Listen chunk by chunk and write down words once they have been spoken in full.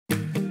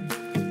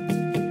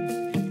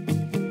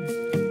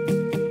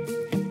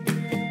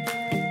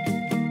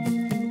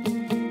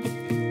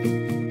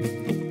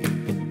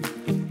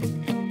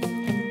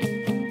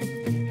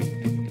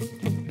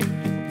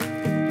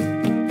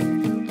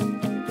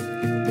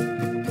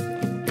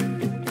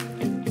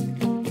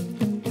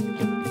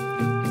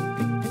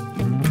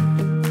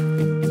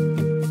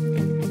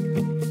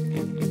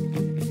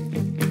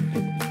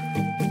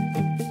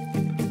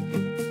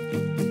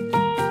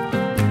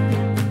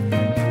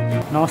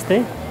नमस्ते,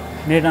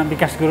 मेरो नाम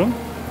विकास गुरुङ।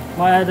 म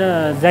आज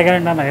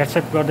जागरान्डामा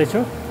हेडसेप गर्दैछु।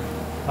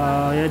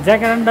 यो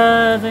जागरान्डा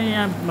चाहिँ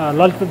यहाँ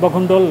ललितपुर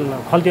बकुमडोल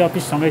खल्ती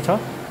अफिससँगै छ।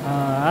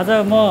 आज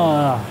म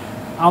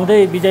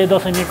आउँदै विजय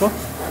दशमीको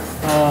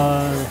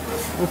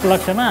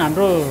उपलक्ष्यमा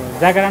हाम्रो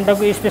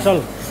जागरान्डाको स्पेसल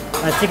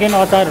चिकन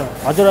अचार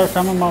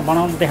हजुरहरूसँग म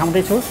बनाउन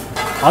देखाउँदैछु।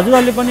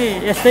 हजुरहरूले पनि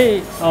यस्तै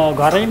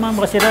घरैमा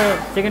बसेर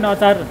चिकन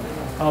अचार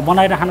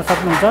बनाएर खान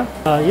सक्नुहुन्छ।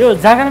 यो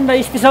जागरान्डा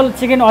स्पेसल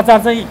चिकन अचार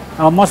चाहिँ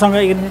मसँग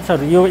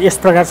इन्ग्रिडियन्ट्सहरू यो यस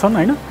प्रकार छन्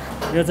हैन।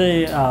 यो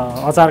चाहिँ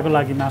अचारको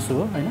लागि मासु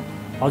हो हैन।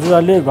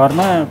 हजुरहरूले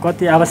घरमा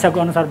कति आवश्यक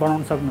अनुसार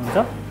बनाउन सक्नुहुन्छ।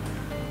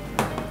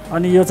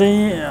 अनि यो चाहिँ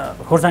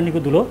खोर्सानीको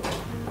धुलो,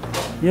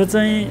 यो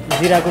चाहिँ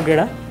जिराको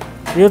गेडा,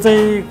 यो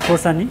चाहिँ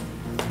खोर्सानी,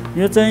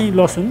 यो चाहिँ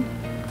लसुन,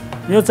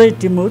 यो चाहिँ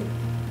टिमुर,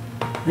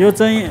 यो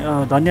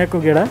चाहिँ धनियाको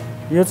गेडा,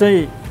 यो चाहिँ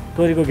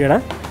तोरीको गेडा,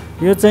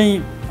 यो चाहिँ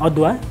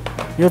अदुवा,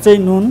 यो चाहिँ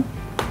नुन,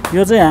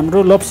 यो चाहिँ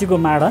हाम्रो लप्सीको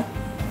माडा,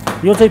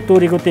 यो चाहिँ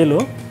तोरीको तेल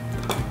हो।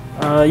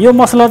 यो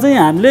मसला चाहिँ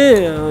हामीले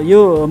यो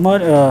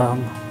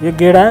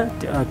गेडा,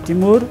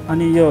 टिमुर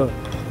अनि यो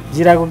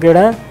जिराको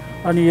गेडा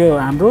अनि यो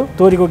हाम्रो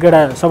तोरीको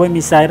गेडा सबै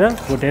मिसाएर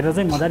भुटेर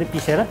चाहिँ मजाले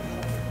पिसेर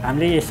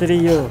हामीले यसरी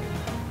यो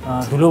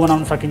धुलो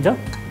बनाउन सकिन्छ।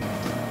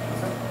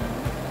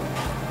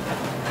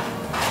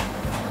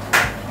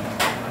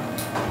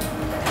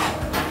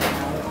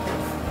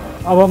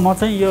 अब म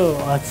चाहिँ यो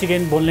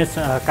चिकन बोनलेस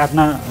काट्न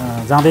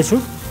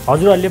जाँदैछु।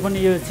 हजुरहरूले पनि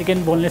यो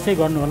चिकन बोनलेसै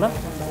गर्नु होला,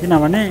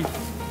 किनभने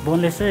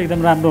बोनलेस चाहिँ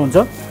एकदम राम्रो हुन्छ।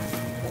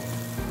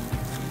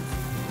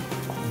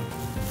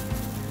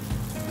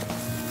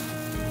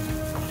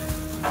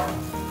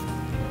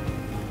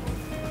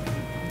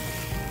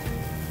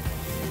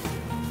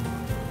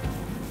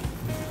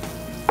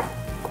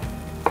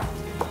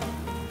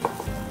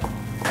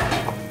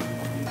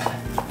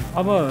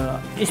 अब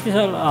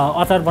स्पेसल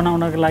अचार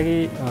बनाउनको लागि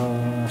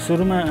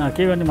सुरुमा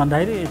के गर्ने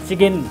भन्दाखेरि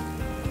चिकन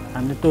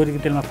हामीले तोरीको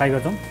तेलमा फ्राई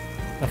गर्छौँ।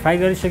 फ्राई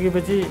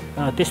गरिसकेपछि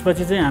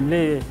त्यसपछि चाहिँ हामीले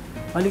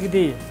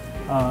अलिकति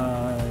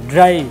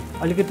ड्राई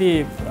अलिकति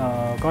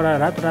कडा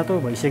रातो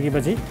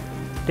भइसकेपछि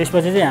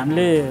त्यसपछि चाहिँ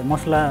हामीले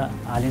मसला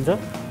हालिन्छ।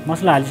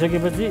 मसला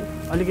हालिसकेपछि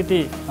अलिकति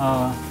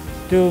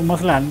त्यो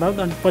मसला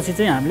हाल्नुभयो अनि पछि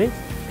चाहिँ हामीले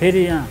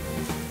फेरि यहाँ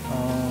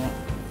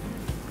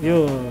यो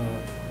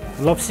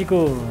लप्सीको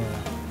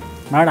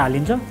माडा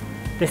हालिन्छ।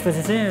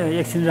 त्यसपछि चाहिँ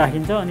एकछिन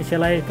राखिन्छ अनि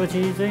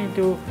सेलाएपछि चाहिँ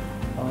त्यो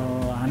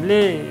हामीले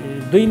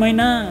 2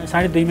 महिना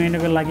 2.5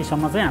 महिनाको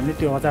लागिसम्म चाहिँ हामीले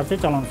त्यो अचार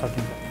चाहिँ चलाउन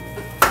सकिन्छ।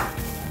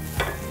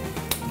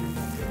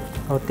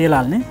 अब तेल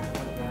हाल्ने।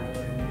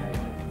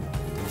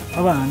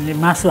 अब हामीले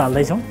मासु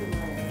हाल्दैछौँ।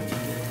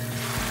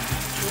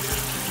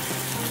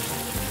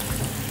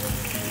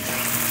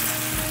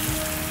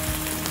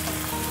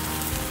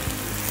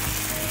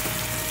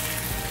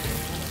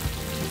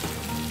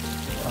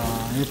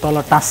 यो तल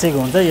टाँसेको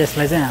हुन्छ,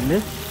 यसलाई चाहिँ हामीले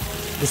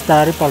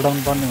बिस्तारै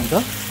पल्टाउनु पर्ने हुन्छ।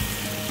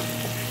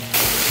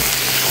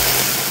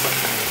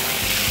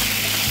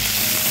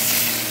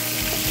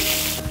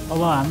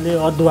 अब हामीले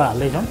अदुवा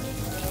हाल्दैछौँ।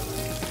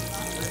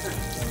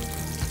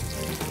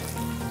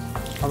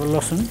 अब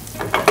लसुन,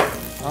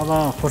 अब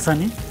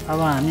खोर्सानी, अब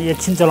हामी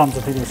एकछिन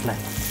चलाउँछौँ फेरि यसलाई।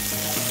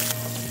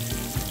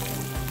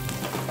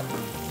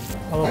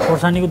 अब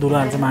खोर्सानीको धुलो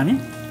हाल्छौँ हामी।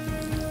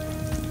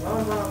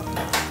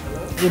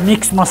 यो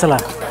मिक्स मसला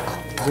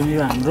जुन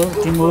यो हाम्रो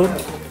टिमुर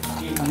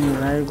अनि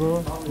रायोको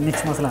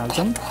मिक्स मसला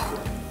हाल्छौँ।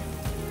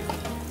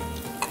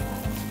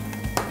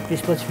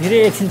 त्यसपछि फेरि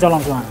एकछिन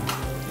चलाउँछौँ हामी।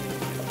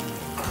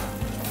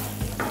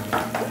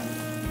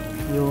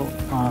 यो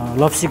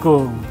लप्सीको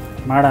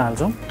माडा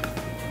हाल्छौँ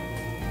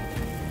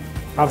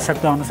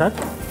आवश्यकता अनुसार।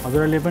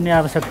 हजुरहरूले पनि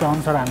आवश्यकता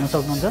अनुसार हाल्न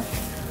सक्नुहुन्छ।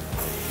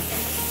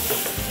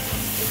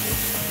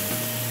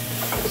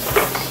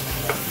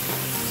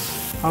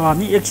 अब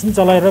हामी एकछिन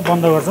चलाएर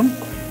बन्द गर्छौँ।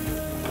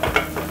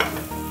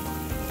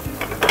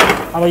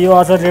 अब यो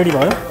अचार रेडी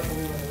भयो।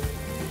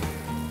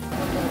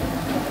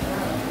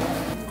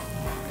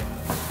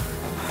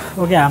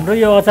 ओके, हाम्रो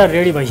यो अचार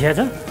रेडी भइसकेको छ।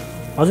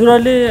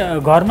 हजुरहरूले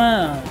घरमा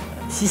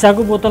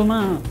सिसाको बोतलमा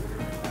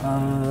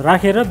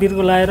राखेर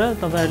बिर्को लाएर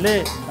तपाईँहरूले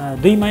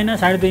 2 महिना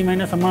 2.5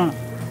 महिनासम्म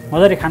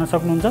मजाले खान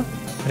सक्नुहुन्छ।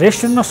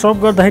 रेस्टुरेन्टमा सर्भ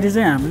गर्दाखेरि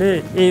चाहिँ हामीले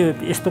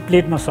यस्तो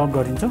प्लेटमा सर्भ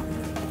गरिन्छ।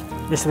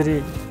 यसरी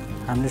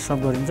हामीले सर्भ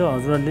गरिन्छ।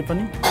 हजुरहरूले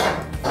पनि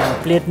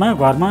प्लेटमा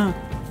घरमा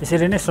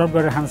यसरी नै सर्भ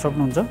गरेर खान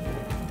सक्नुहुन्छ।